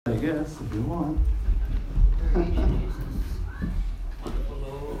guess, if you want.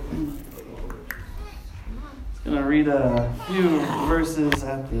 Just going to read a few verses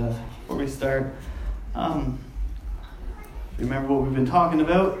before we start. Remember what we've been talking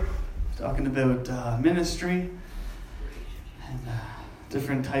about? Talking about ministry and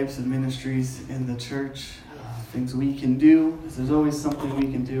different types of ministries in the church, things we can do, because there's always something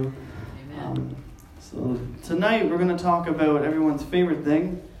we can do. So tonight we're going to talk about everyone's favorite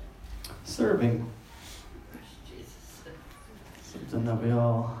thing, serving. Something that we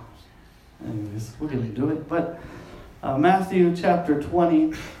all, anyways, we'll get into it. But Matthew chapter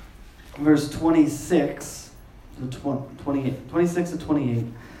 20, verse 26 to 28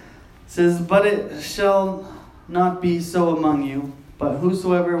 says, "But it shall not be so among you, but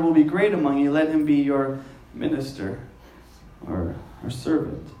whosoever will be great among you, let him be your minister or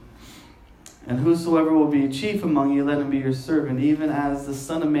servant. And whosoever will be chief among you, let him be your servant, even as the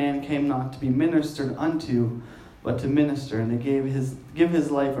Son of Man came not to be ministered unto, but to minister, and to give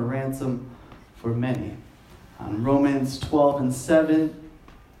his life a ransom for many." Romans 12:7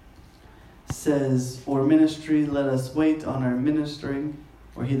 says, "For ministry let us wait on our ministering,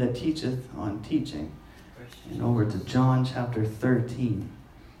 or he that teacheth on teaching." And over to John chapter 13.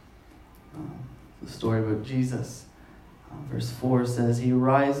 The story about Jesus. Verse 4 says, "He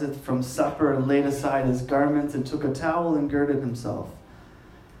riseth from supper and laid aside his garments and took a towel and girded himself.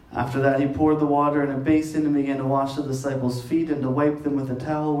 After that he poured the water in a basin and began to wash the disciples' feet and to wipe them with the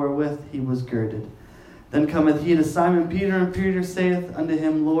towel wherewith he was girded. Then cometh he to Simon Peter, and Peter saith unto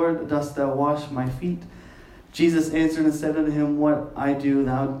him, Lord, dost thou wash my feet? Jesus answered and said unto him, What I do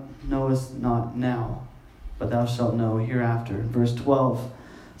thou knowest not now, but thou shalt know hereafter." Verse 12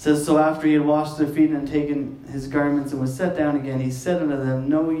 says, "So after he had washed their feet and taken his garments and was set down again, he said unto them,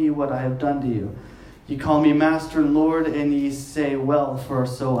 Know ye what I have done to you? Ye call me Master and Lord, and ye say, Well, for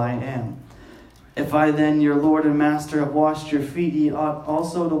so I am. If I then, your Lord and Master, have washed your feet, ye ought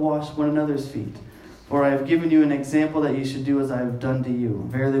also to wash one another's feet. For I have given you an example that ye should do as I have done to you.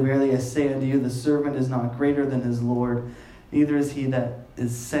 Verily, verily, I say unto you, the servant is not greater than his Lord, neither is he that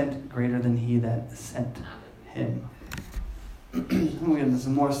is sent greater than he that sent him." We'll get into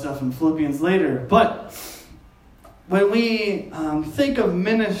some more stuff in Philippians later. But when we think of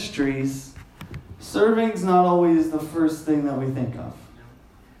ministries, serving's not always the first thing that we think of,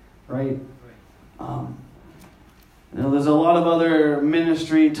 right? There's a lot of other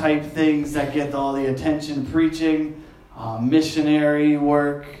ministry type things that get all the attention: preaching, missionary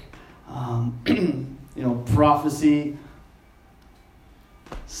work, prophecy,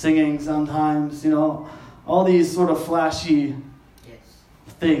 singing sometimes, all these sort of flashy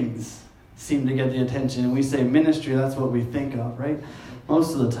things seem to get the attention. And we say ministry, that's what we think of, right?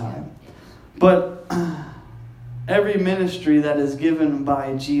 Most of the time. But every ministry that is given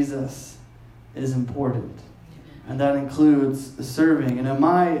by Jesus is important. And that includes serving. And in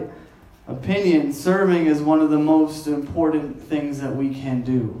my opinion, serving is one of the most important things that we can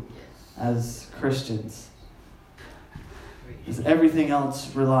do as Christians. Because everything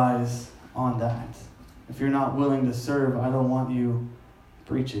else relies on that. If you're not willing to serve, I don't want you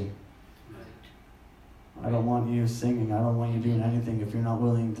preaching. I don't want you singing. I don't want you doing anything if you're not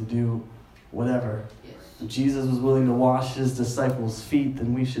willing to do whatever. If Jesus was willing to wash his disciples' feet,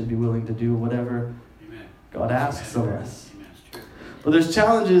 then we should be willing to do whatever God asks of us. But there's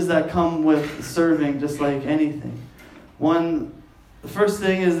challenges that come with serving, just like anything. The first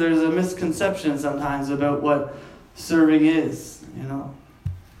thing is there's a misconception sometimes about what serving is,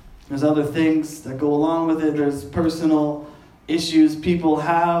 There's other things that go along with it. There's personal issues people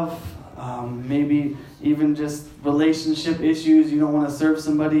have, maybe even just relationship issues. You don't want to serve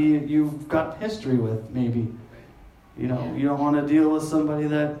somebody you've got history with, maybe. You don't want to deal with somebody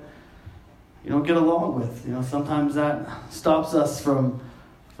that you don't get along with. Sometimes that stops us from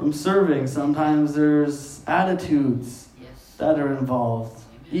serving. Sometimes there's attitudes that are involved,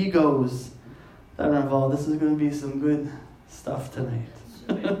 egos that are involved. This is going to be some good stuff tonight.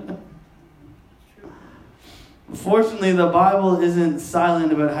 Fortunately, the Bible isn't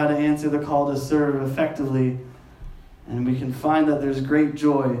silent about how to answer the call to serve effectively, and we can find that there's great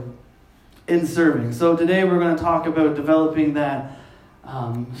joy in serving. So today we're going to talk about developing that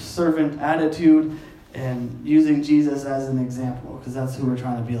servant attitude and using Jesus as an example, because that's who we're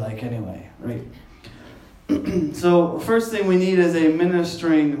trying to be like anyway, right? So first thing we need is a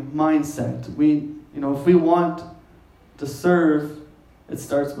ministering mindset. If we want to serve, it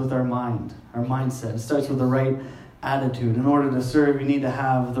starts with our mind, our mindset. It starts with the right attitude. In order to serve, you need to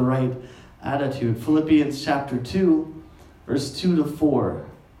have the right attitude. Philippians chapter 2, verse 2 to 4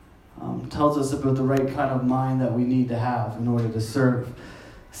 tells us about the right kind of mind that we need to have in order to serve.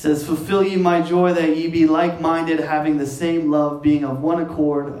 says, fulfill ye my joy, that ye be like-minded, having the same love, being of one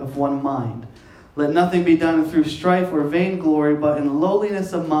accord, of one mind. Let nothing be done through strife or vainglory, but in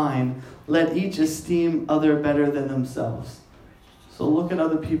lowliness of mind, let each esteem other better than themselves. So look at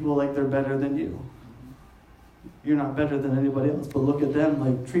other people like they're better than you. You're not better than anybody else, but look at them,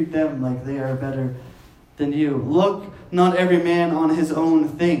 like treat them like they are better than you. Look not every man on his own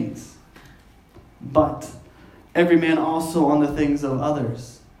things, but every man also on the things of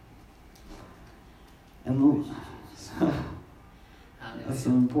others. And that's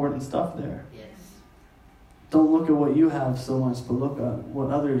some important stuff there. Yes. Don't look at what you have so much, but look at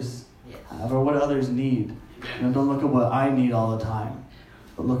what others have or what others need. You know, don't look at what I need all the time,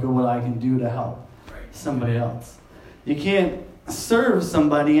 but look at what I can do to help somebody else. You can't serve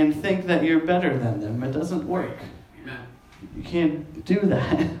somebody and think that you're better than them. It doesn't work. You can't do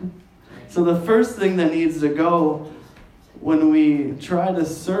that. So the first thing that needs to go when we try to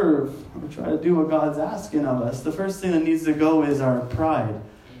serve or try to do what God's asking of us, the first thing that needs to go is our pride.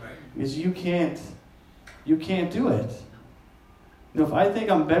 Because you can't do it. You know, if I think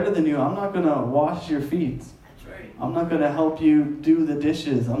I'm better than you, I'm not going to wash your feet. That's right. I'm not going to help you do the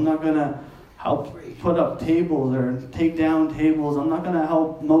dishes. I'm not going to help put up tables or take down tables. I'm not going to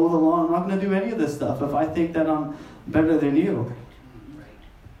help mow the lawn. I'm not going to do any of this stuff if I think that I'm better than you.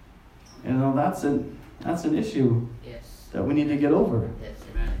 You know, that's an issue that we need to get over.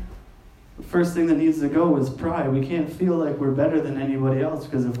 The first thing that needs to go is pride. We can't feel like we're better than anybody else,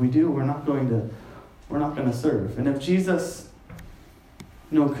 because if we do, we're not going to serve. And if Jesus,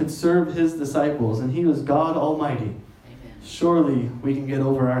 could serve his disciples, and he was God Almighty, surely we can get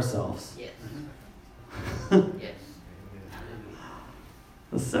over ourselves. Yes. Yes.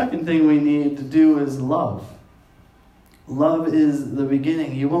 The second thing we need to do is love. Love is the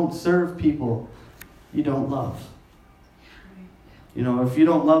beginning. You won't serve people you don't love. If you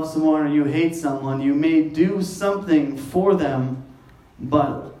don't love someone or you hate someone, you may do something for them,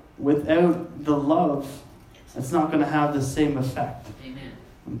 but without the love, it's not going to have the same effect. Amen.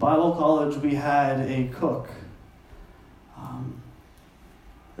 In Bible college, we had a cook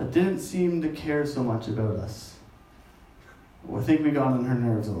that didn't seem to care so much about us. I think we got on her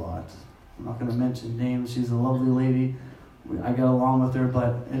nerves a lot. I'm not going to mention names. She's a lovely lady. I got along with her,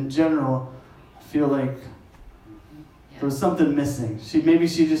 but in general, I feel like there was something missing. Maybe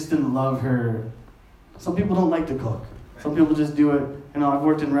she just didn't love her. Some people don't like to cook. Some people just do it. I've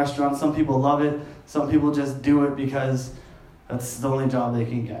worked in restaurants. Some people love it. Some people just do it because that's the only job they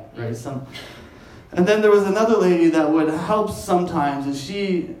can get, right? And then there was another lady that would help sometimes, and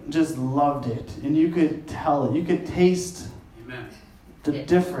she just loved it. And you could tell it. You could taste the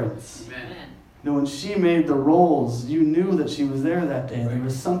difference. Amen. When she made the rolls, you knew that she was there that day. There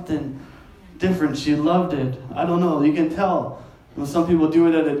was something different. She loved it. I don't know. You can tell. Some people do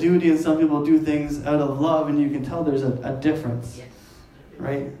it out of duty, and some people do things out of love, and you can tell there's a difference. Yes.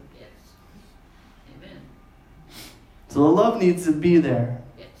 Right? Yes. Amen. So the love needs to be there.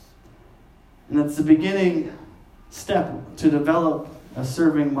 Yes. And it's the beginning step to develop a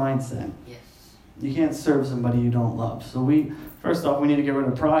serving mindset. Yes. You can't serve somebody you don't love. So first off, we need to get rid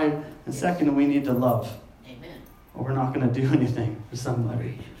of pride. And second, we need to love. Amen. Or we're not going to do anything for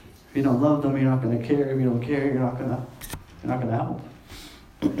somebody. If you don't love them, you're not going to care. If you don't care, you're not going to help.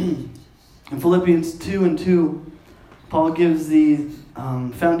 In Philippians 2:2, Paul gives the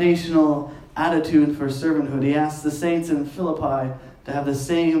foundational attitude for servanthood. He asks the saints in Philippi to have the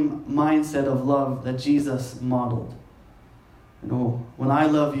same mindset of love that Jesus modeled. When I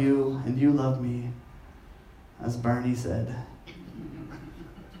love you and you love me, as Barney said,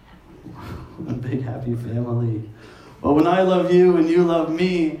 one big happy family. But when I love you and you love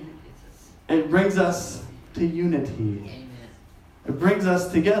me, it brings us to unity. Amen. It brings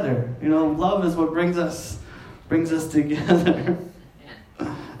us together. Love is what brings us together.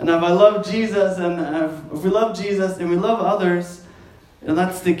 And if I love Jesus, and if we love Jesus and we love others, and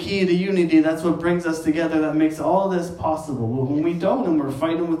that's the key to unity. That's what brings us together. That makes all this possible. But when we don't, and we're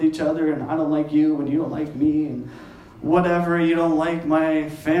fighting with each other, and I don't like you, and you don't like me, and whatever, you don't like my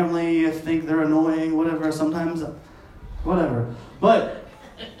family, you think they're annoying, whatever. Sometimes, whatever. But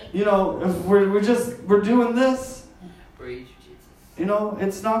if we're doing this, Praise Jesus.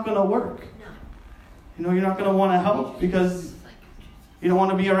 it's not going to work. You're not going to want to help because you don't want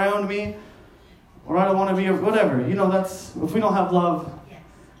to be around me, or I don't want to be whatever. That's if we don't have love,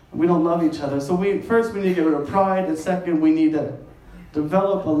 we don't love each other. So first we need to get rid of pride, and second we need to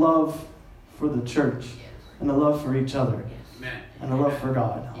develop a love for the church and a love for each other and a love for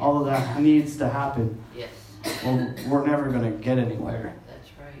God. All of that needs to happen. Yes. Well, we're never going to get anywhere. That's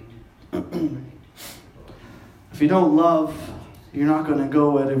right. If you don't love you're not going to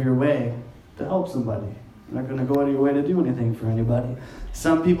go out of your way to help somebody. You're not going to go out of your way to do anything for anybody.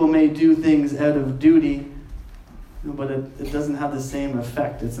 Some people may do things out of duty, but it doesn't have the same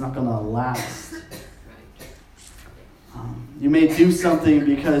effect. It's not going to last. You may do something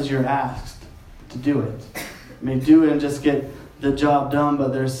because you're asked to do it. You may do it and just get the job done,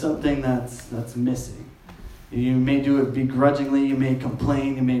 but there's something that's missing. You may do it begrudgingly. You may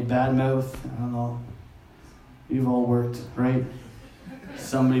complain. You may badmouth. I don't know. You've all worked, right?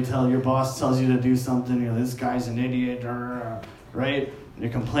 Your boss tells you to do something. This guy's an idiot, right? You're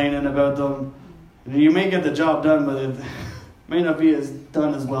complaining about them. You may get the job done, but it may not be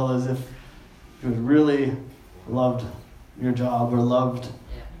done as well as if you really loved your job or loved,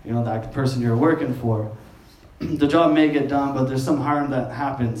 that person you're working for. The job may get done, but there's some harm that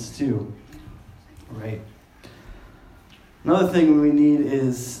happens too, right? Another thing we need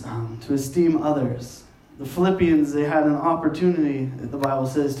is to esteem others. The Philippians, they had an opportunity, the Bible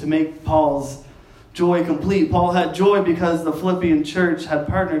says, to make Paul's joy complete. Paul had joy because the Philippian church had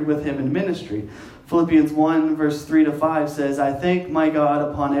partnered with him in ministry. Philippians 1, verse 3-5 says, I thank my God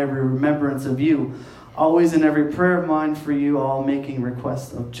upon every remembrance of you, always in every prayer of mine for you all, making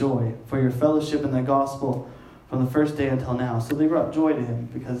requests of joy for your fellowship in the gospel from the first day until now. So they brought joy to him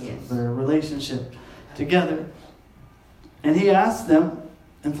because of their relationship together. And he asked them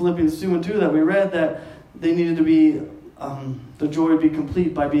in Philippians 2:2 that we read that they needed to be, the joy would be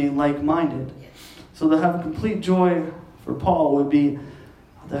complete by being like-minded. So to have complete joy for Paul would be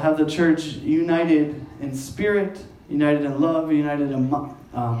to have the church united in spirit, united in love, united in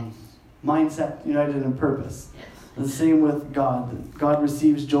mindset, united in purpose. The same with God. God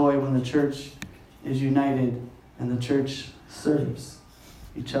receives joy when the church is united and the church serves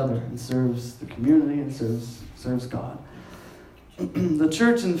each other and serves the community and serves God. The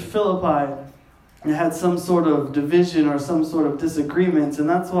church in Philippi had some sort of division or some sort of disagreements, and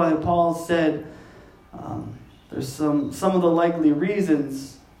that's why Paul said there's some of the likely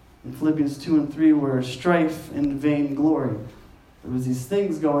reasons in Philippians 2 and 3 were strife and vain glory. There was these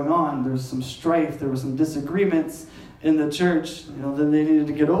things going on. There was some strife. There were some disagreements in the church, that they needed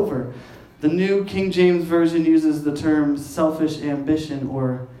to get over. The New King James Version uses the term selfish ambition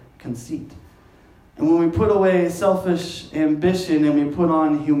or conceit. And when we put away selfish ambition and we put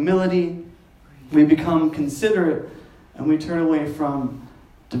on humility, we become considerate and we turn away from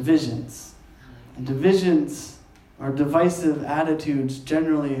divisions. And divisions or divisive attitudes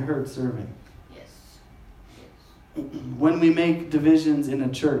generally hurt serving. When we make divisions in a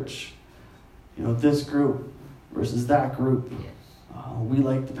church, this group versus that group, we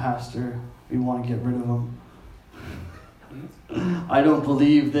like the pastor, we want to get rid of him. I don't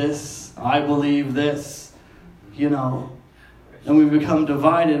believe this, I believe this, and we become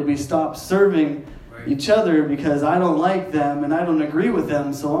divided. We stop serving each other because I don't like them and I don't agree with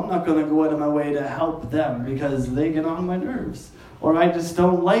them, so I'm not going to go out of my way to help them because they get on my nerves. Or I just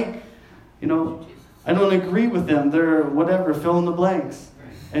don't like, I don't agree with them. They're whatever, fill in the blanks.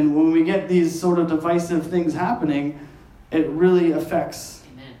 And when we get these sort of divisive things happening, it really affects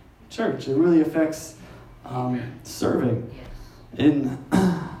church. It really affects serving. In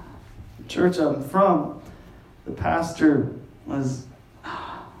the church I'm from, the pastor was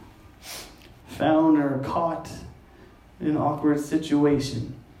found or caught in an awkward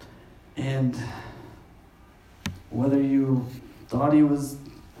situation. And whether you thought he was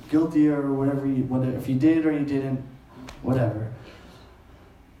guilty or whatever, if you did or you didn't, whatever.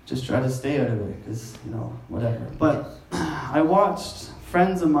 Just try to stay out of it because, whatever. But I watched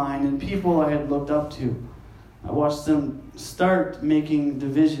friends of mine and people I had looked up to. I watched them start making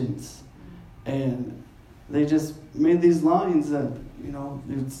divisions. And they just made these lines that,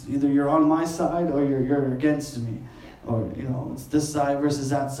 it's either you're on my side or you're against me. Or, it's this side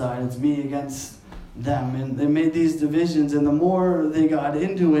versus that side. It's me against them. And they made these divisions, and the more they got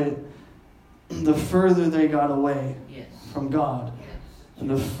into it, the further they got away from God. And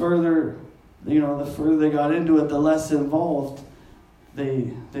the further they got into it, the less involved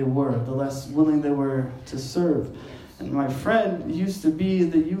they were, the less willing they were to serve. And my friend used to be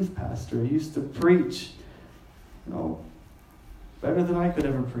the youth pastor. He used to preach, better than I could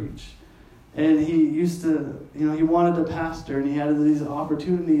ever preach. And he used to, he wanted to pastor, and he had these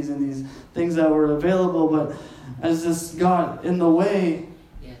opportunities and these things that were available. But as this got in the way,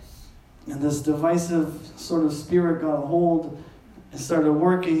 and this divisive sort of spirit got a hold and started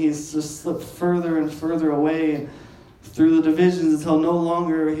working, he's just slipped further and further away through the divisions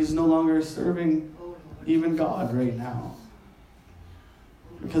until he's no longer serving even God right now.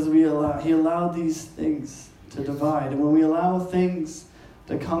 Because he allowed these things to divide. And when we allow things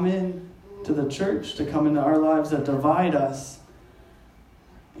to come in to the church, to come into our lives that divide us,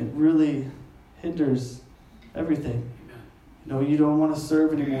 it really hinders everything. You don't want to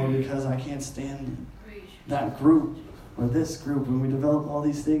serve anymore because I can't stand that group or this group. And we develop all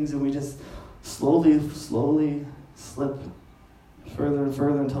these things and we just slowly slip further and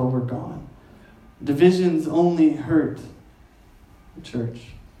further until we're gone. Divisions only hurt the church.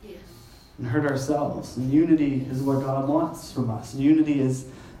 Yes. And hurt ourselves. And unity is what God wants from us. And unity is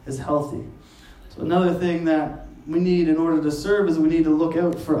healthy. So another thing that we need in order to serve is we need to look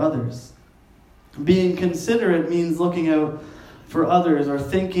out for others. Being considerate means looking out for others or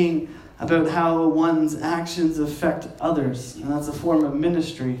thinking about how one's actions affect others. And that's a form of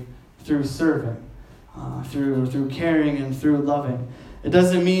ministry through serving, through caring and through loving. It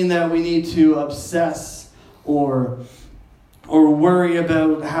doesn't mean that we need to obsess or worry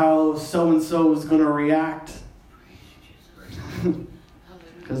about how so-and-so is going to react.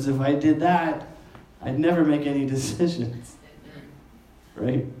 Because if I did that, I'd never make any decisions.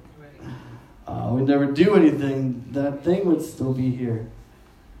 Right? We'd never do anything. That thing would still be here.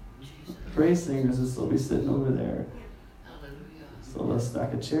 Praise singers would still be sitting over there. Still a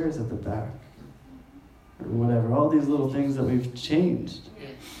stack of chairs at the back. Or whatever. All these little things that we've changed.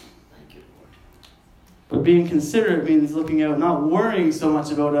 But being considerate means looking out, not worrying so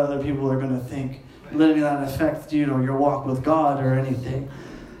much about what other people are going to think, letting that affect, your walk with God or anything.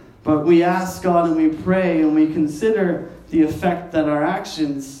 But we ask God and we pray and we consider the effect that our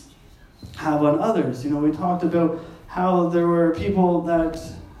actions have on others. We talked about how there were people that,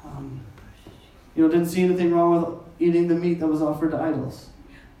 didn't see anything wrong with eating the meat that was offered to idols,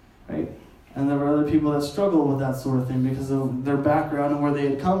 right? And there were other people that struggled with that sort of thing because of their background and where they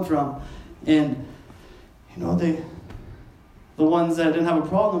had come from. And, the ones that didn't have a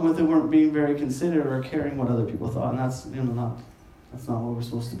problem with it weren't being very considerate or caring what other people thought. And that's, that's not what we're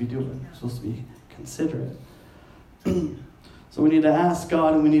supposed to be doing. We're supposed to be considerate. So we need to ask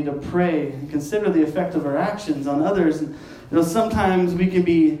God and we need to pray and consider the effect of our actions on others. And, sometimes we can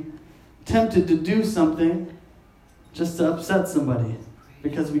be tempted to do something just to upset somebody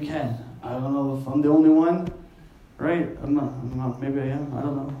because we can. I don't know if I'm the only one, right? I'm not. Maybe I am. I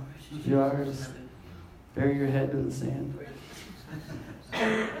don't know. If you are, just bury your head in the sand.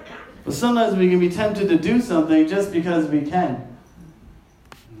 But sometimes we can be tempted to do something just because we can.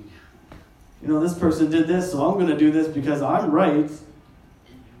 This person did this, so I'm going to do this because I'm right.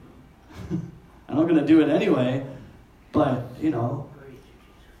 And I'm going to do it anyway. But,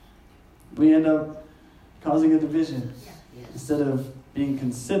 we end up causing a division instead of being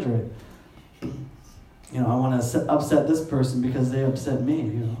considerate. I want to upset this person because they upset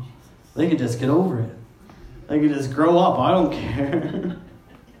me. They can just get over it. They can just grow up. I don't care.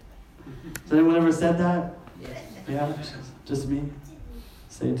 Has anyone ever said that? Yeah, just me.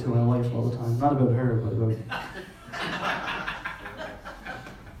 Say it to my wife all the time. Not about her, but about...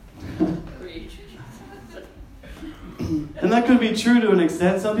 And that could be true to an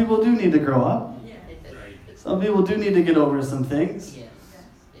extent. Some people do need to grow up. Some people do need to get over some things.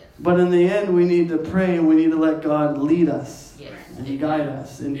 But in the end, we need to pray and we need to let God lead us and guide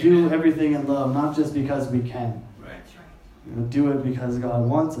us and do everything in love, not just because we can. Do it because God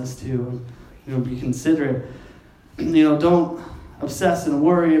wants us to. Be considerate. Don't obsess and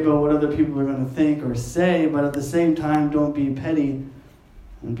worry about what other people are going to think or say, but at the same time, don't be petty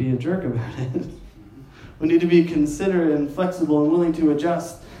and be a jerk about it. We need to be considerate and flexible and willing to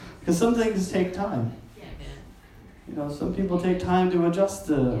adjust, because some things take time. Some people take time to adjust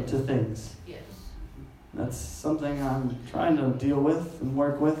to things. That's something I'm trying to deal with and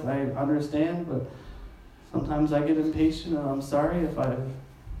work with. I understand, but sometimes I get impatient, and I'm sorry if I've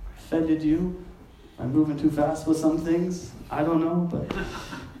offended you. I'm moving too fast with some things. I don't know, but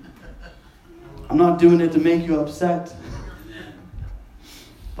I'm not doing it to make you upset.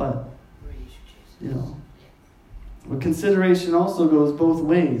 But, but consideration also goes both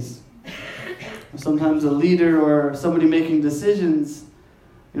ways. Sometimes a leader or somebody making decisions,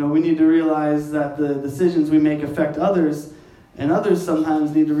 we need to realize that the decisions we make affect others, and others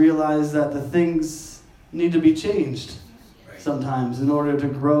sometimes need to realize that the things need to be changed sometimes in order to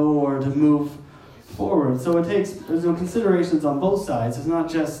grow or to move forward. So there's considerations on both sides. It's not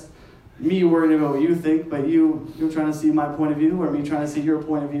just me worrying about what you think, but you're trying to see my point of view or me trying to see your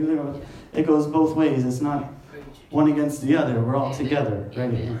point of view. It goes both ways. It's not one against the other. We're all together,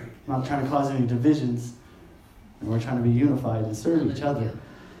 right? We're not trying to cause any divisions. And we're trying to be unified and serve each other.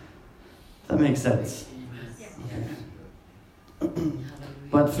 That makes sense. Okay.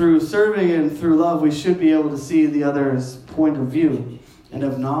 But through serving and through love, we should be able to see the other's point of view. And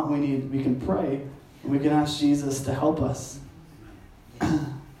if not, we can pray and we can ask Jesus to help us.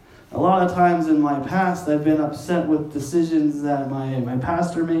 A lot of times in my past, I've been upset with decisions that my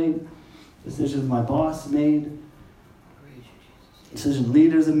pastor made, decisions my boss made, decision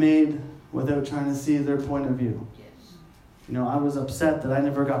leaders have made without trying to see their point of view. You know, I was upset that I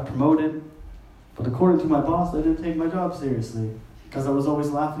never got promoted, but according to my boss, I didn't take my job seriously because I was always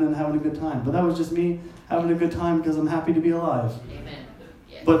laughing and having a good time. But that was just me having a good time because I'm happy to be alive. Amen.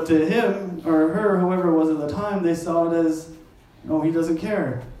 Yes. But to him or her, whoever it was at the time, they saw it as, no, he doesn't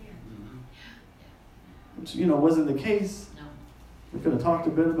care. Which, you know, wasn't the case. No. We could have talked a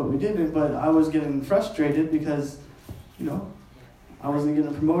bit, but we didn't. But I was getting frustrated because, you know, I wasn't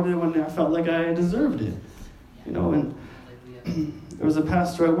getting promoted when I felt like I deserved it. You know, and there was a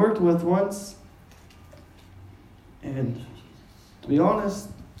pastor I worked with once, and to be honest,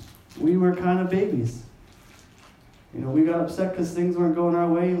 we were kind of babies. You know, we got upset because things weren't going our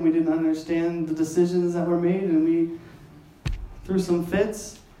way and we didn't understand the decisions that were made, and we threw some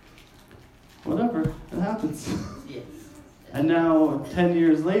fits. Whatever, it happens. Yes. And now, 10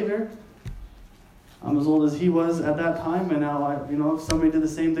 years later, I'm as old as he was at that time, and now, if somebody did the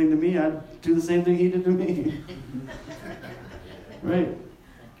same thing to me, I'd do the same thing he did to me. Right?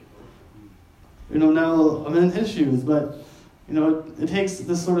 You know, now I'm in his shoes, but, you know, it takes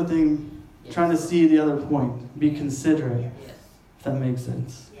this sort of thing, trying to see the other point, be considerate, if that makes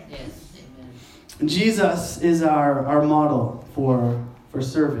sense. Yes. Amen. And Jesus is our model for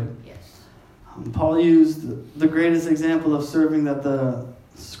serving. Yes. Paul used the greatest example of serving that the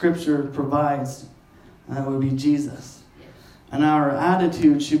Scripture provides, and that would be Jesus. Yes. And our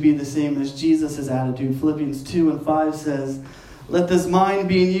attitude should be the same as Jesus' attitude. Philippians 2:5 says, "Let this mind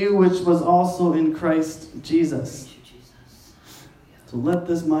be in you, which was also in Christ Jesus." Thank you, Jesus. So let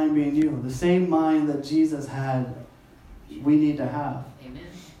this mind be in you. The same mind that Jesus had, we need to have. Amen.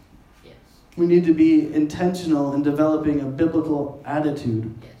 Yes. We need to be intentional in developing a biblical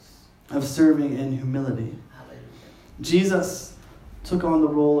attitude Yes. of serving in humility. Hallelujah. Jesus took on the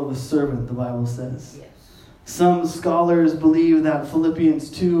role of a servant, the Bible says. Yes. Some scholars believe that Philippians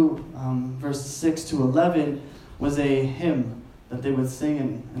 2, verse 6 to 11, was a hymn that they would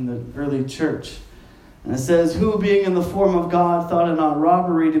sing in the early church. And it says, "Who being in the form of God thought it not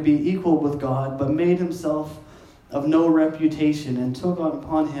robbery to be equal with God, but made himself of no reputation, and took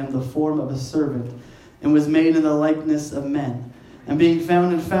upon him the form of a servant, and was made in the likeness of men. And being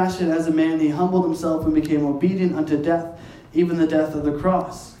found in fashion as a man, he humbled himself and became obedient unto death, even the death of the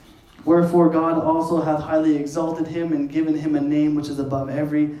cross. Wherefore God also hath highly exalted him, and given him a name which is above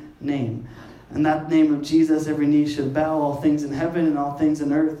every name. And that name of Jesus every knee should bow, all things in heaven and all things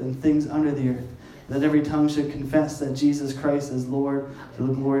in earth and things under the earth, that every tongue should confess that Jesus Christ is Lord, to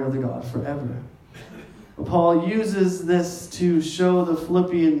the glory of the God forever." But Paul uses this to show the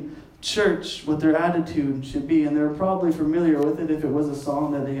Philippian church what their attitude should be, and they're probably familiar with it. If it was a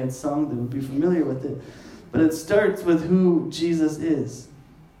song that they had sung, they would be familiar with it. But it starts with who Jesus is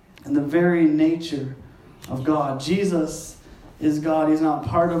and the very nature of God. Jesus is God. He's not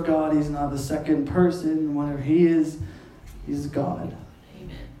part of God. He's not the second person. Whatever he is, he's God.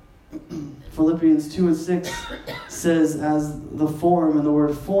 Amen. Philippians 2:6 says, as the form, and the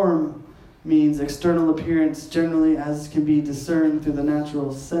word form means external appearance, generally as can be discerned through the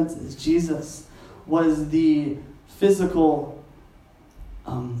natural senses. Jesus was the physical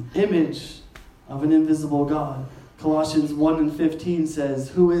image of an invisible God. Colossians 1:15 says,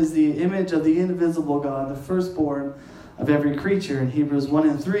 "Who is the image of the invisible God, the firstborn of every creature." And Hebrews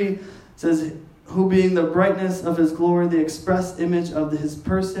 1:3 says, "Who being the brightness of his glory, the express image of his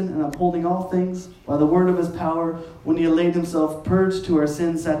person, and upholding all things by the word of his power, when he had laid himself purged to our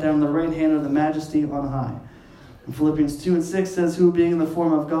sins, sat down on the right hand of the majesty on high." And Philippians 2:6 says, "Who being in the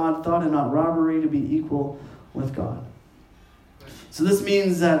form of God, thought it not robbery to be equal with God." So this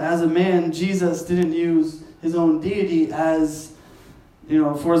means that as a man, Jesus didn't use his own deity as,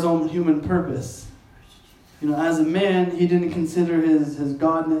 for his own human purpose. As a man, he didn't consider his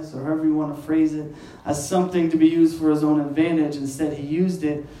godness, or however you want to phrase it, as something to be used for his own advantage. Instead, he used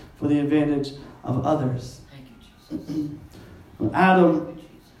it for the advantage of others. Thank you, Jesus.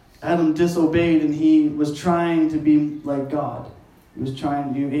 Adam disobeyed, and he was trying to be like God. He was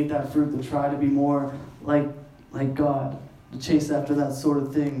trying, ate that fruit to try to be more like God, to chase after that sort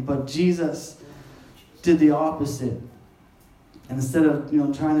of thing. But Jesus did the opposite. And instead of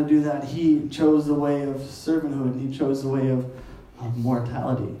trying to do that, he chose the way of servanthood, and he chose the way of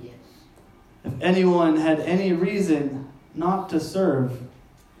mortality. Yes. If anyone had any reason not to serve,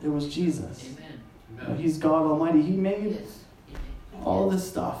 it was Jesus. Amen. He's God Almighty. He made Yes. all this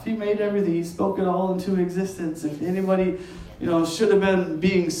stuff. He made everything. He spoke it all into existence. If anybody should have been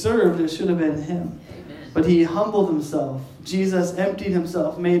being served, it should have been him. Amen. But he humbled himself. Jesus emptied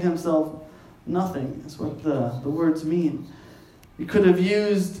himself, made himself nothing. That's what the words mean. He could have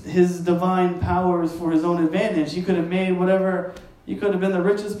used his divine powers for his own advantage. He could have made whatever, he could have been the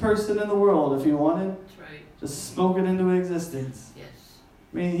richest person in the world if he wanted. That's right. Just spoke it into existence. Yes.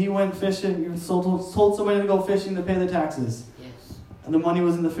 I mean, he went fishing, he told somebody to go fishing to pay the taxes. Yes. And the money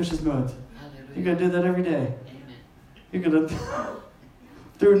was in the fish's mouth. Hallelujah. He could have did that every day. Amen. He could have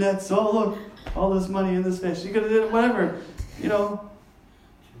threw nets. Oh, look, all this money in this fish. He could have did whatever. You know,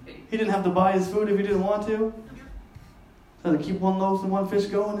 he didn't have to buy his food if he didn't want to. He had to keep one loaf and one fish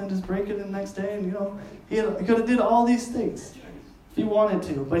going and just break it the next day. And, you know, he could have did all these things if he wanted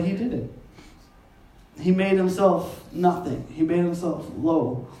to, but he didn't. He made himself nothing. He made himself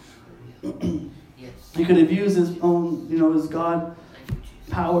low. Yes. He could have used his own, you know, his God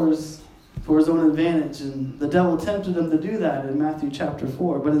powers for his own advantage. And the devil tempted him to do that in Matthew chapter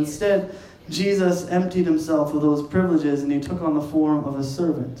 4. But instead, Jesus emptied himself of those privileges and he took on the form of a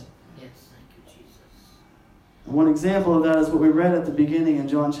servant. Yes, thank you, Jesus. And one example of that is what we read at the beginning in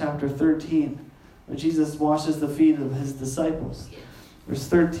John chapter 13, where Jesus washes the feet of his disciples. Yes. Verse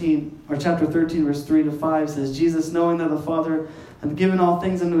 13, or chapter 13, verse 3 to 5 says, Jesus, knowing that the Father had given all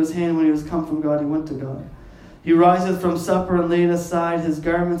things into his hand when he was come from God, he went to God. He riseth from supper and laid aside his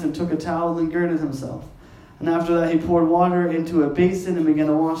garments and took a towel and girded himself. And after that he poured water into a basin and began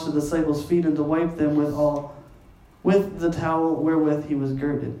to wash the disciples' feet and to wipe them with the towel wherewith he was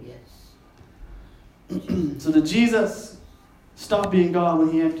girded. Yes. So did Jesus stop being God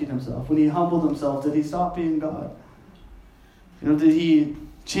when he emptied himself? When he humbled himself, did he stop being God? You know, did he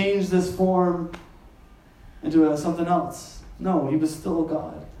change this form into something else? No, he was still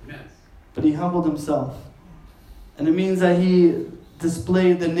God. Yes. But he humbled himself. And it means that he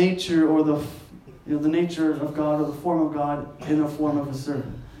displayed the nature or the nature of God or the form of God in the form of a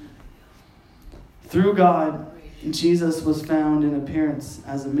servant. Through God, Jesus was found in appearance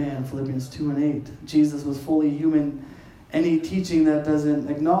as a man, Philippians 2 and 8. Jesus was fully human. Any teaching that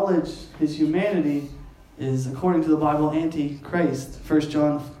doesn't acknowledge his humanity is, according to the Bible, anti-Christ. 1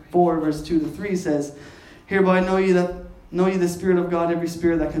 John 4, verse 2 to 3 says, Hereby know ye the Spirit of God, every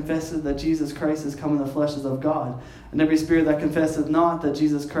spirit that confesseth that Jesus Christ is come in the flesh is of God. And every spirit that confesseth not that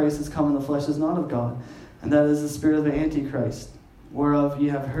Jesus Christ is come in the flesh is not of God. And that is the spirit of the Antichrist, whereof ye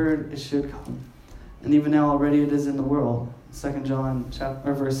have heard it should come. And even now already it is in the world. 2 John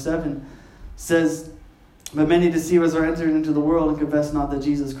verse 7 says, But many deceivers are entered into the world and confess not that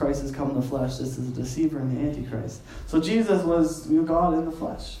Jesus Christ is come in the flesh. This is a deceiver and the Antichrist. So Jesus was God in the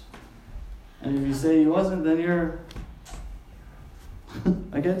flesh. And if you say he wasn't, then you're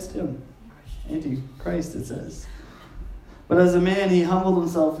against him. Antichrist, it says. But as a man, he humbled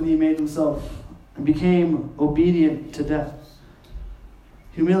himself and he made himself and became obedient to death.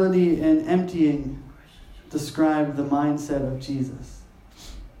 Humility and emptying describe the mindset of Jesus.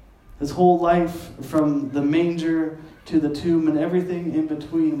 His whole life, from the manger to the tomb and everything in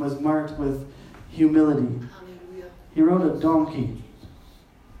between, was marked with humility. Hallelujah. He rode a donkey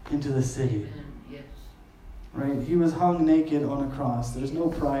into the city. Yes. Right? He was hung naked on a cross. There's no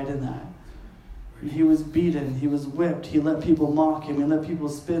pride in that. He was beaten. He was whipped. He let people mock him. He let people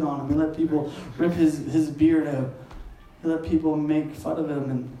spit on him. He let people rip his beard out. He let people make fun of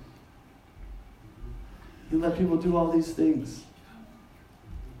him. And he let people do all these things.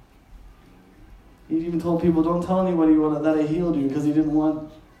 He even told people, don't tell anybody that I healed you, because he didn't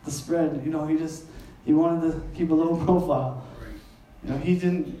want the spread. You know, he wanted to keep a low profile. You know, he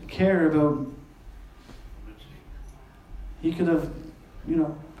didn't care about... He could have,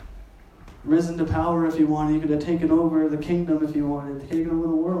 risen to power if he wanted. He could have taken over the kingdom if he wanted, taken over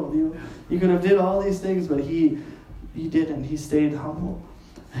the world. He could have did all these things, but he didn't. He stayed humble.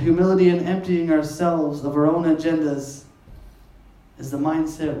 Humility and emptying ourselves of our own agendas is the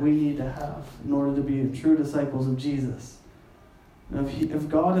mindset we need to have in order to be true disciples of Jesus. And if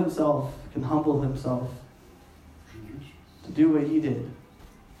God himself can humble himself to do what he did,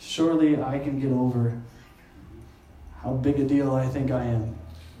 surely I can get over how big a deal I think I am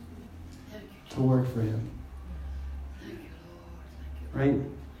to work for him. Right?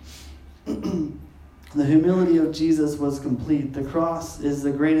 The humility of Jesus was complete. The cross is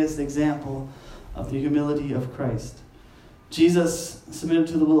the greatest example of the humility of Christ. Jesus submitted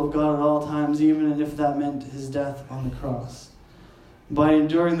to the will of God at all times, even if that meant his death on the cross. By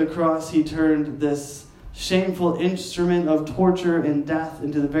enduring the cross, he turned this shameful instrument of torture and death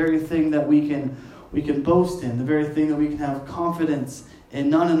into the very thing that we can boast in, the very thing that we can have confidence in,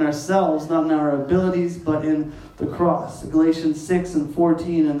 not in ourselves, not in our abilities, but in the cross. Galatians 6 and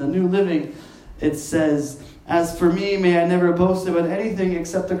 14 in the New Living, it says, "As for me, may I never boast about anything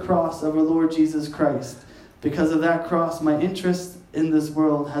except the cross of our Lord Jesus Christ. Because of that cross, my interest in this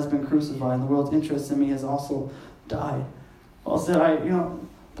world has been crucified, and the world's interest in me has also died." Paul said,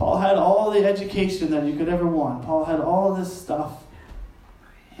 Paul had all the education that you could ever want. Paul had all this stuff,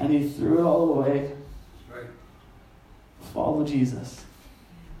 and he threw it all away. Right. Follow Jesus.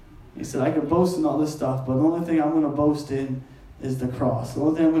 He said, I could boast in all this stuff, but the only thing I'm going to boast in is the cross. The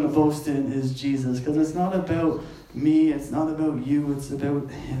only thing I'm going to boast in is Jesus. Because it's not about me, it's not about you, it's about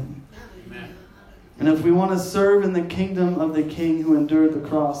him. Amen. And if we want to serve in the kingdom of the King who endured the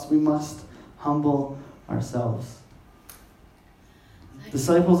cross, we must humble ourselves.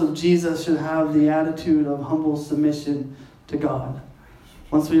 Disciples of Jesus should have the attitude of humble submission to God.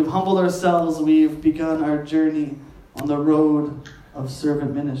 Once we have humbled ourselves, we've begun our journey on the road of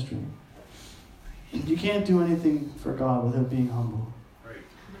servant ministry. You can't do anything for God without being humble. Right.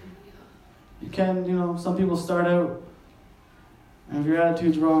 You can, some people start out, and if your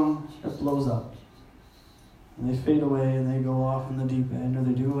attitude's wrong, it blows up. And they fade away, and they go off in the deep end, or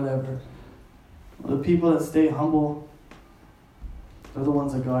they do whatever. Well, the people that stay humble, they're the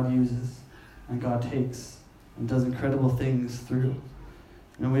ones that God uses, and God takes, and does incredible things through.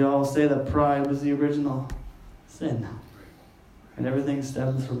 And we all say that pride was the original sin. And everything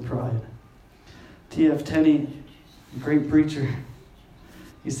stems from pride. T.F. Tenney, a great preacher,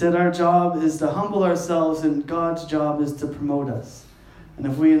 he said, our job is to humble ourselves and God's job is to promote us. And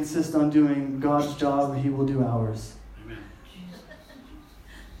if we insist on doing God's job, he will do ours. Amen.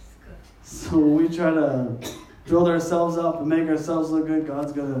 So when we try to build ourselves up and make ourselves look good,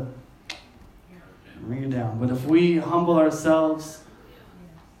 God's going to bring it down. But if we humble ourselves,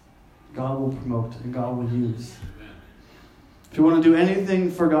 God will promote and God will use. If you want to do anything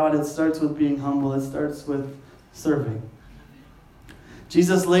for God, it starts with being humble. It starts with serving.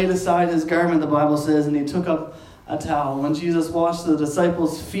 Jesus laid aside his garment, the Bible says, and he took up a towel. When Jesus washed the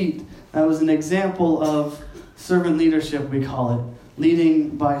disciples' feet, that was an example of servant leadership, we call it.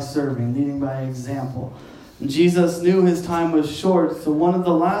 Leading by serving, leading by example. And Jesus knew his time was short, so one of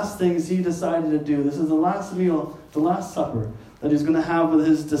the last things he decided to do, this is the last meal, the last supper that he's going to have with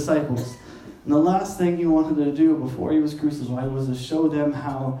his disciples. And the last thing he wanted to do before he was crucified was to show them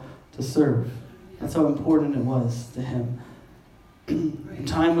how to serve. That's how important it was to him. And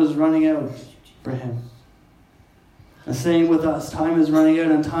time was running out for him. The same with us. Time is running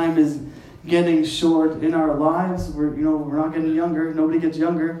out and time is getting short in our lives. We're not getting younger. Nobody gets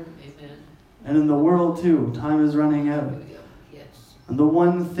younger. Amen. And in the world too, time is running out. Yes. And the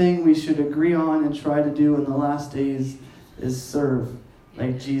one thing we should agree on and try to do in the last days is serve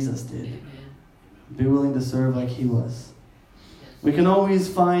like Jesus did. Amen. Be willing to serve like he was. Yes. We can always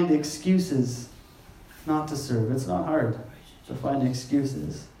find excuses not to serve. It's not hard to find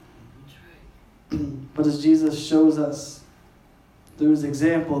excuses. That's right. But as Jesus shows us through his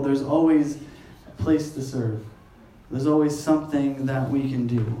example, there's always a place to serve. There's always something that we can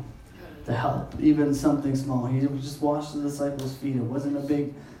do to help, even something small. He just washed the disciples' feet. It wasn't a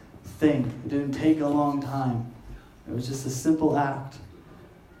big thing. It didn't take a long time. It was just a simple act.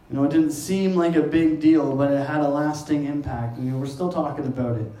 It didn't seem like a big deal, but it had a lasting impact. We're still talking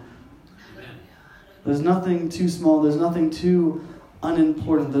about it. There's nothing too small. There's nothing too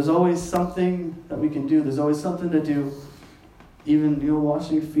unimportant. There's always something that we can do. There's always something to do. Even,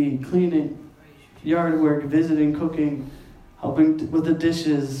 washing feet, cleaning, yard work, visiting, cooking, helping with the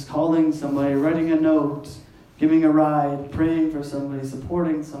dishes, calling somebody, writing a note, giving a ride, praying for somebody,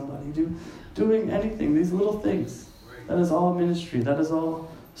 supporting somebody, doing anything, these little things. That is all ministry. That is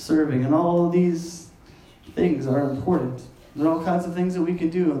all serving. And all of these things are important. There are all kinds of things that we can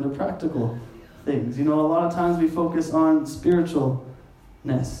do, and they're practical things. A lot of times we focus on spiritualness,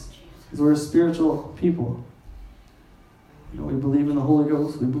 because we're spiritual people. We believe in the Holy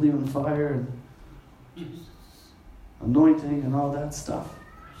Ghost, we believe in fire and anointing and all that stuff.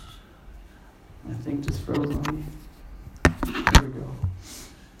 My thing just froze on me. There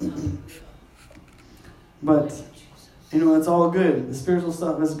we go. But, it's all good. The spiritual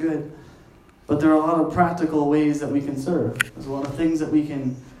stuff is good. But there are a lot of practical ways that we can serve. There's a lot of things that we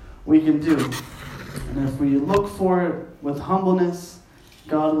can do. And if we look for it with humbleness,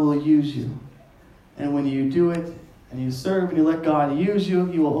 God will use you. And when you do it, and you serve, and you let God use you,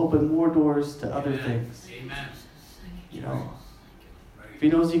 he will open more doors to other things. Amen. If he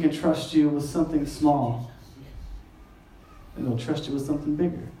knows he can trust you with something small, then he'll trust you with something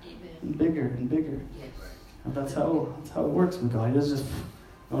bigger, and bigger, and bigger. And that's how it works with God. He doesn't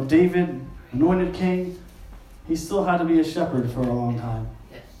just, David, anointed king, he still had to be a shepherd for a long time.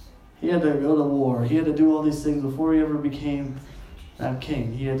 He had to go to war. He had to do all these things before he ever became that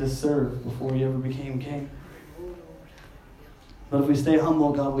king. He had to serve before he ever became king. But if we stay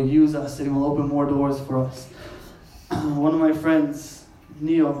humble, God will use us and He will open more doors for us. One of my friends,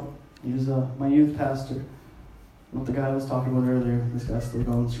 Neil, he was my youth pastor. Not the guy I was talking about earlier. This guy's still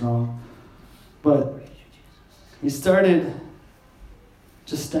going strong. But he started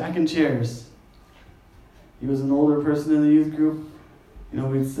just stacking chairs. He was an older person in the youth group.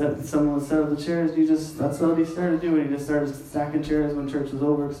 Someone would set up the chairs. That's what he started doing. He just started stacking chairs when church was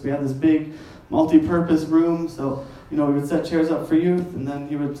over, because we had this big multi-purpose room. So, we would set chairs up for youth, and then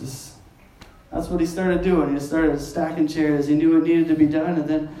that's what he started doing. He just started stacking chairs. He knew it needed to be done, and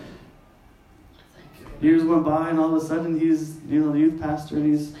then years went by, and all of a sudden he's, the youth pastor, and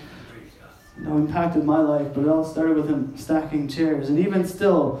he's, impacted my life. But it all started with him stacking chairs. And even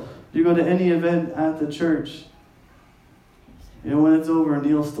still, if you go to any event at the church, when it's over,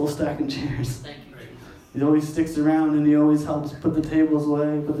 Neil's still stacking chairs. He always sticks around, and he always helps put the tables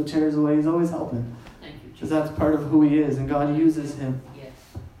away, put the chairs away. He's always helping. Because that's part of who he is, and God uses him.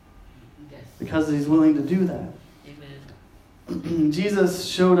 Because he's willing to do that. Amen. Jesus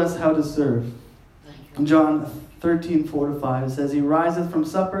showed us how to serve. In John 13:4-5, it says, He riseth from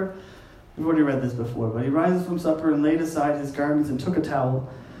supper. We've already read this before, but He riseth from supper and laid aside His garments and took a towel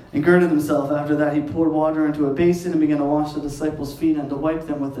and girded Himself. After that He poured water into a basin and began to wash the disciples' feet and to wipe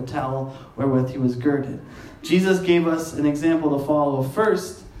them with the towel wherewith He was girded. Jesus gave us an example to follow.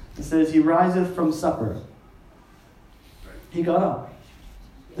 First, it says He riseth from supper. He got up.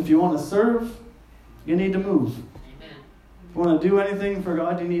 If you want to serve, you need to move. Amen. If you want to do anything for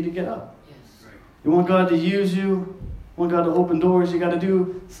God, you need to get up. Yes. You want God to use you, want God to open doors, you got to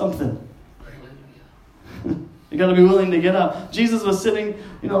do something. You got to be willing to get up. Jesus was sitting,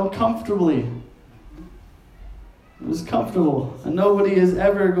 comfortably. It was comfortable. And nobody is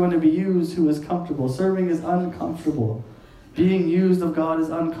ever going to be used who is comfortable. Serving is uncomfortable. Being used of God is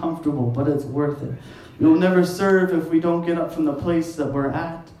uncomfortable, but it's worth it. We will never serve if we don't get up from the place that we're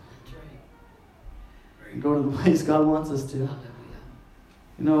at and go to the place God wants us to.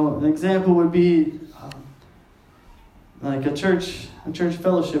 An example would be like a church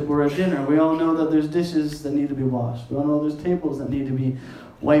fellowship or a dinner. We all know that there's dishes that need to be washed. We all know there's tables that need to be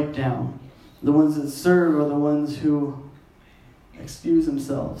wiped down. The ones that serve are the ones who excuse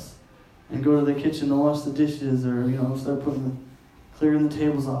themselves and go to the kitchen to wash the dishes, or start clearing the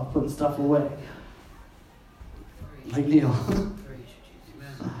tables off, putting stuff away. Like Neil.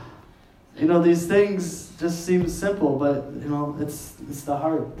 These things just seem simple, but it's the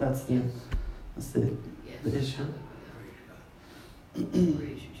heart that's the issue.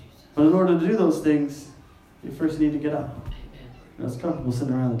 But in order to do those things, you first need to get up. It's comfortable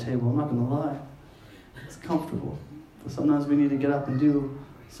sitting around the table. I'm not going to lie. It's comfortable. But sometimes we need to get up and do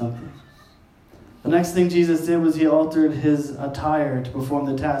something. The next thing Jesus did was He altered His attire to perform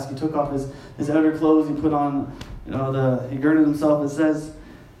the task. He took off his outer clothes. He put on, He girded Himself. It says,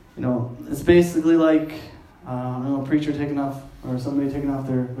 it's basically like, a preacher taking off, or somebody taking off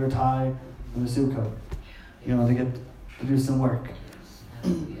their tie and their suit coat, to do some work.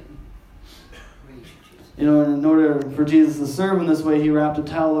 In order for Jesus to serve in this way, He wrapped a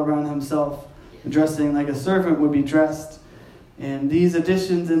towel around Himself, dressing like a servant would be dressed. And these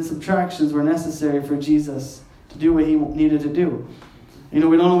additions and subtractions were necessary for Jesus to do what He needed to do. We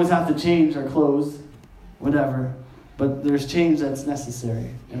don't always have to change our clothes, whatever, but there's change that's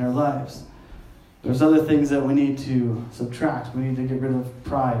necessary in our lives. There's other things that we need to subtract. We need to get rid of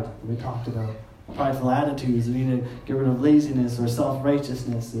pride, that we talked about. Prideful attitudes. We need to get rid of laziness or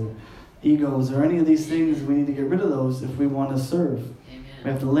self-righteousness or egos or any of these things. We need to get rid of those if we want to serve. Amen. We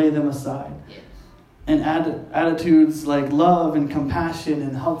have to lay them aside. Yes. And attitudes like love and compassion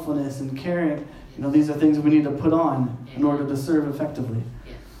and helpfulness and caring, these are things we need to put on in order to serve effectively.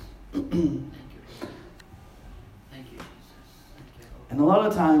 Yes. Thank you, Jesus. And a lot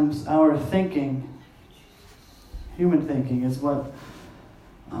of times our thinking, human thinking, is what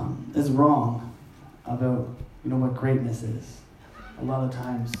is wrong about what greatness is. A lot of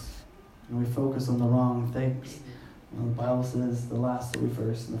times we focus on the wrong things. The Bible says the last will be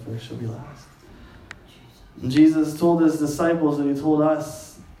first and the first shall be last. And Jesus told His disciples, and He told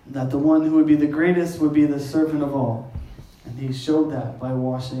us, that the one who would be the greatest would be the servant of all. And He showed that by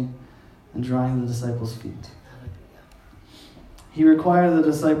washing and drying the disciples' feet. He required the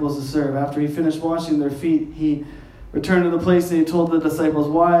disciples to serve. After He finished washing their feet, He returned to the place and He told the disciples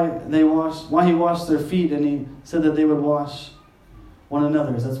why He washed their feet, and He said that they would wash one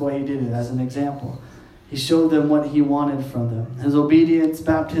another's. That's why He did it, as an example. He showed them what He wanted from them. His obedience,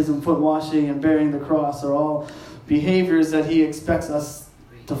 baptism, foot washing, and bearing the cross are all behaviors that He expects us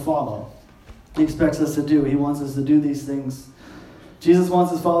to follow. He expects us to do. He wants us to do these things Jesus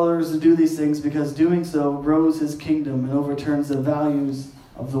wants his followers to do these things because doing so grows his kingdom and overturns the values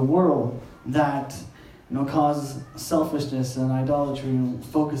of the world that cause selfishness and idolatry and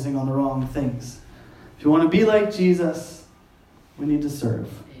focusing on the wrong things. If you want to be like Jesus, we need to serve.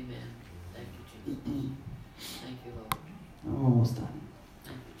 Amen. Thank you, Jesus. Thank you, Lord. I'm almost done.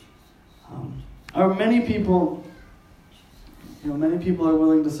 Thank you, Jesus. Many people are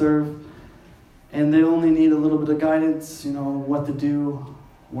willing to serve, and they only need a little bit of guidance, what to do,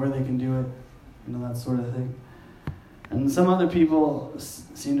 where they can do it, that sort of thing. And some other people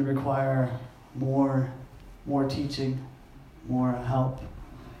seem to require more teaching, more help.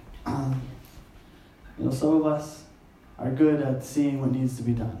 Some of us are good at seeing what needs to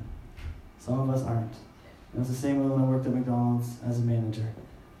be done. Some of us aren't. It's the same way when I worked at McDonald's as a manager.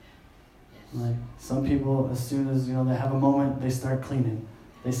 Like, some people, as soon as they have a moment, they start cleaning.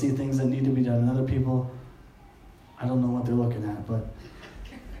 They see things that need to be done. And other people, I don't know what they're looking at, but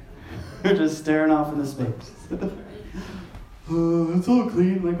they're just staring off into space. It's all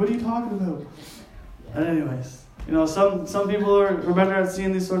clean. Like, what are you talking about? And anyways, some people are better at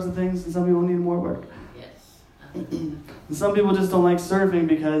seeing these sorts of things, and some people need more work. Yes. And some people just don't like serving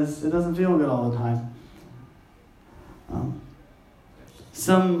because it doesn't feel good all the time.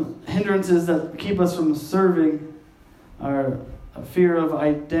 Some hindrances that keep us from serving are a fear of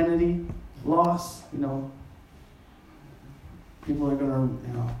identity loss. People are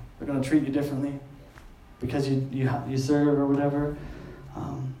gonna treat you differently because you serve or whatever.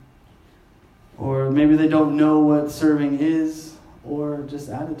 Or maybe they don't know what serving is, or just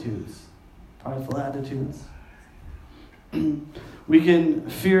attitudes, prideful attitudes. We can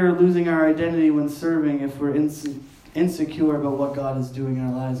fear losing our identity when serving if we're insecure about what God is doing in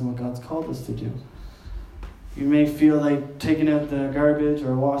our lives and what God's called us to do. You may feel like taking out the garbage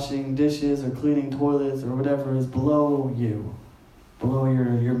or washing dishes or cleaning toilets or whatever is below you, below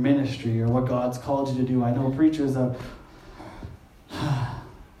your ministry or what God's called you to do. I know preachers that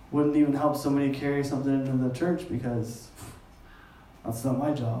wouldn't even help somebody carry something into the church because that's not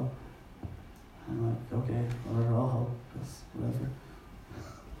my job. I'm like, okay, whatever, I'll help. Just whatever.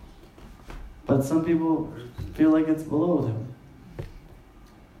 But some people feel like it's below them.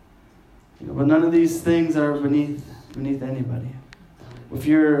 But none of these things are beneath anybody. If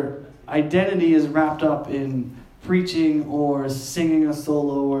your identity is wrapped up in preaching or singing a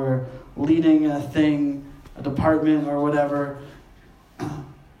solo or leading a thing, a department or whatever,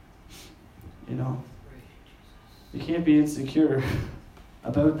 you can't be insecure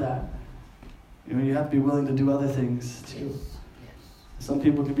about that. You have to be willing to do other things too. Some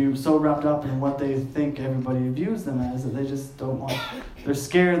people can be so wrapped up in what they think everybody views them as that they just don't want. They're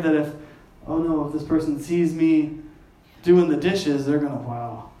scared that if this person sees me doing the dishes, they're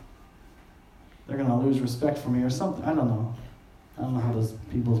gonna lose respect for me or something. I don't know how those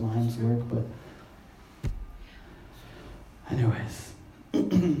people's minds work, but anyways.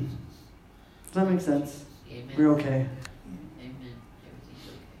 Does that make sense? Amen. We're okay. Amen. Everything's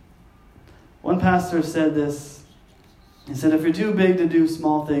okay. One pastor said this. He said, if you're too big to do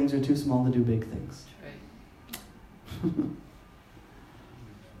small things, you're too small to do big things. That's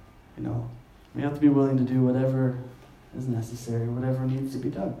right. We have to be willing to do whatever is necessary, whatever needs to be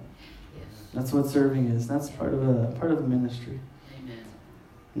done. Yes. That's what serving is. That's part of a ministry. Amen.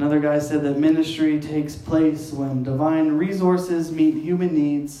 Another guy said that ministry takes place when divine resources meet human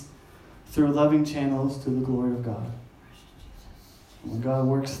needs through loving channels to the glory of God. When God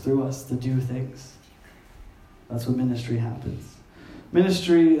works through us to do things, that's when ministry happens.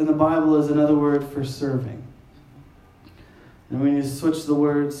 Ministry in the Bible is another word for serving. And when you switch the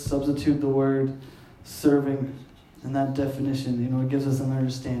words, substitute the word serving, and that definition, it gives us an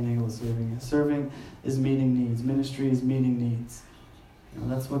understanding of what serving is. Serving is meeting needs. Ministry is meeting needs.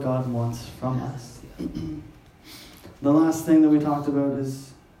 That's what God wants from us. The last thing that we talked about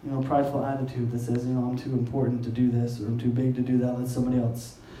is, prideful attitude that says, I'm too important to do this, or I'm too big to do that. Let somebody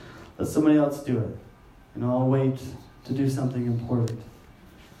else do it. I'll wait to do something important.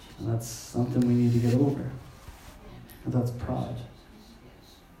 And that's something we need to get over. And that's pride.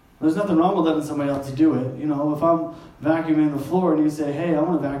 There's nothing wrong with letting somebody else do it. If I'm vacuuming the floor and you say, hey, I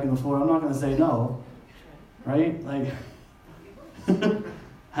want to vacuum the floor, I'm not going to say no. Right? Like,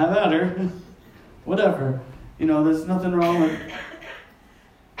 have at her. Whatever. There's nothing wrong with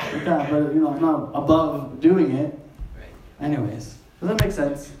that, but, I'm not above doing it. Anyways, does that make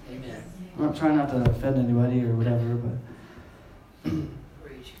sense? Amen. I'm not trying not to offend anybody or whatever, but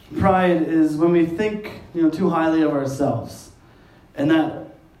pride is when we think, too highly of ourselves. And that,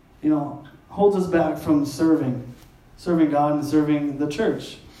 holds us back from serving God and serving the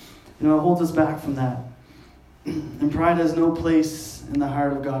church. It holds us back from that. And pride has no place in the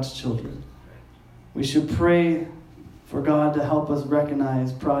heart of God's children. We should pray for God to help us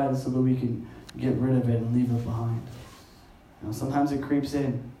recognize pride so that we can get rid of it and leave it behind. You know, sometimes it creeps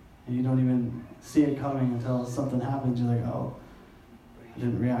in and you don't even see it coming until something happens. You're like, oh, I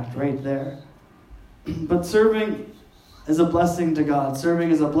didn't react right there. But serving is a blessing to God.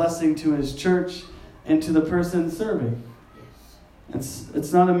 Serving is a blessing to His church and to the person serving.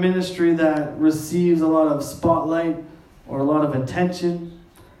 It's not a ministry that receives a lot of spotlight or a lot of attention.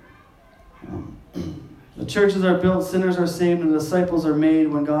 The churches are built, sinners are saved, and disciples are made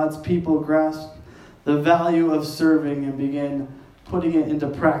when God's people grasp the value of serving and begin putting it into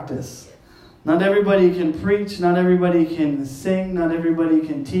practice. Not everybody can preach, not everybody can sing, not everybody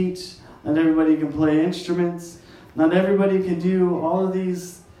can teach, not everybody can play instruments, not everybody can do all of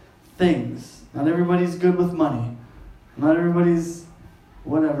these things. Not everybody's good with money. Not everybody's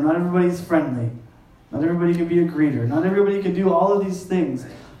whatever. Not everybody's friendly. Not everybody can be a greeter. Not everybody can do all of these things.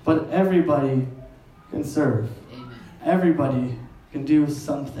 But everybody can serve. Amen. Everybody can do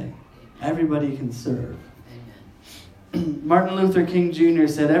something. Everybody can serve. Amen. Martin Luther King Jr.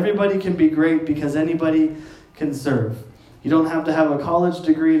 said, everybody can be great because anybody can serve. You don't have to have a college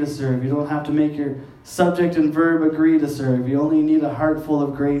degree to serve. You don't have to make your subject and verb agree to serve. You only need a heart full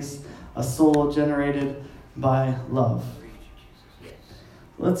of grace, a soul generated by love.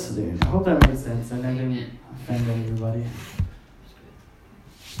 Let's see. I hope that made sense and I didn't offend everybody.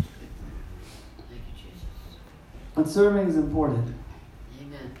 But serving is important.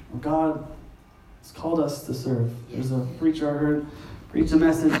 Amen. God has called us to serve. There's a preacher I heard preach a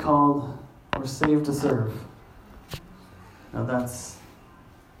message called "We're Saved to Serve." Now that's,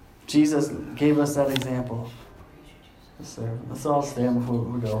 Jesus gave us that example to serve. Let's all stand before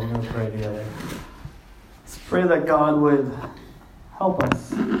we go. We're going to pray together. Let's pray that God would help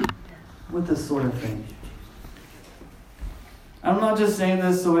us with this sort of thing. I'm not just saying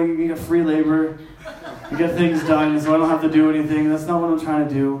this so we can get free labor and get things done so I don't have to do anything. That's not what I'm trying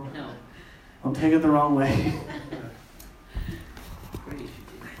to do. No. Don't take it the wrong way.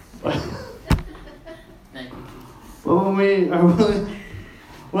 But when we are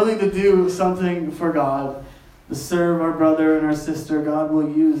willing to do something for God, to serve our brother and our sister, God will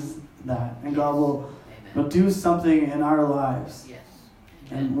use that. And God will do something in our lives. Yes.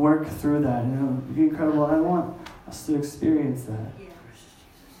 And work through that. And it'll be incredible. I want us to experience that.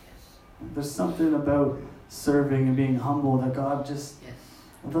 There's something about serving and being humble that God just,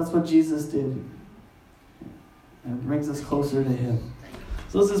 that's what Jesus did. And it brings us closer to Him.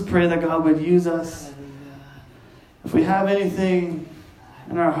 So let's just pray that God would use us. If we have anything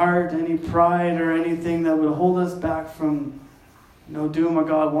in our heart, any pride or anything that would hold us back from, doing what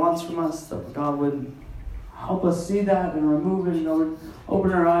God wants from us, that God would help us see that and remove it,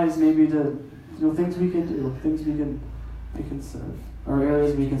 open our eyes maybe to things we can do, things we can serve, or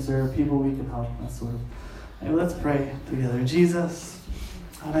areas we can serve, people we can help, that sort of. Hey, let's pray together. Jesus,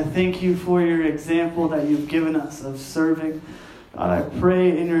 God, I thank you for your example that you've given us of serving. God, I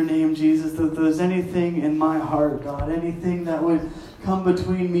pray in your name, Jesus, that if there's anything in my heart, God, anything that would come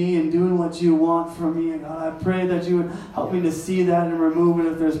between me and doing what you want from me, and God, I pray that you would help me to see that and remove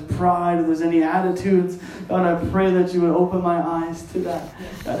it. If there's pride, if there's any attitudes, God, I pray that you would open my eyes to that.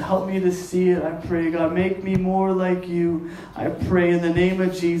 God, help me to see it. I pray, God, make me more like you. I pray in the name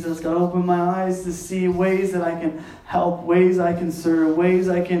of Jesus, God, open my eyes to see ways that I can help, ways I can serve, ways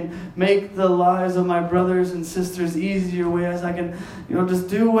I can make the lives of my brothers and sisters easier, ways I can, just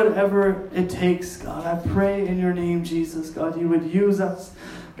do whatever it takes, God. I pray in your name, Jesus, God, you would use us.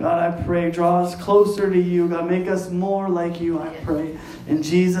 God, I pray, draw us closer to you. God, make us more like you, I pray. In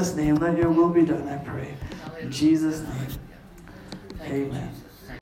Jesus' name, let your will be done, I pray. In Jesus' name, amen.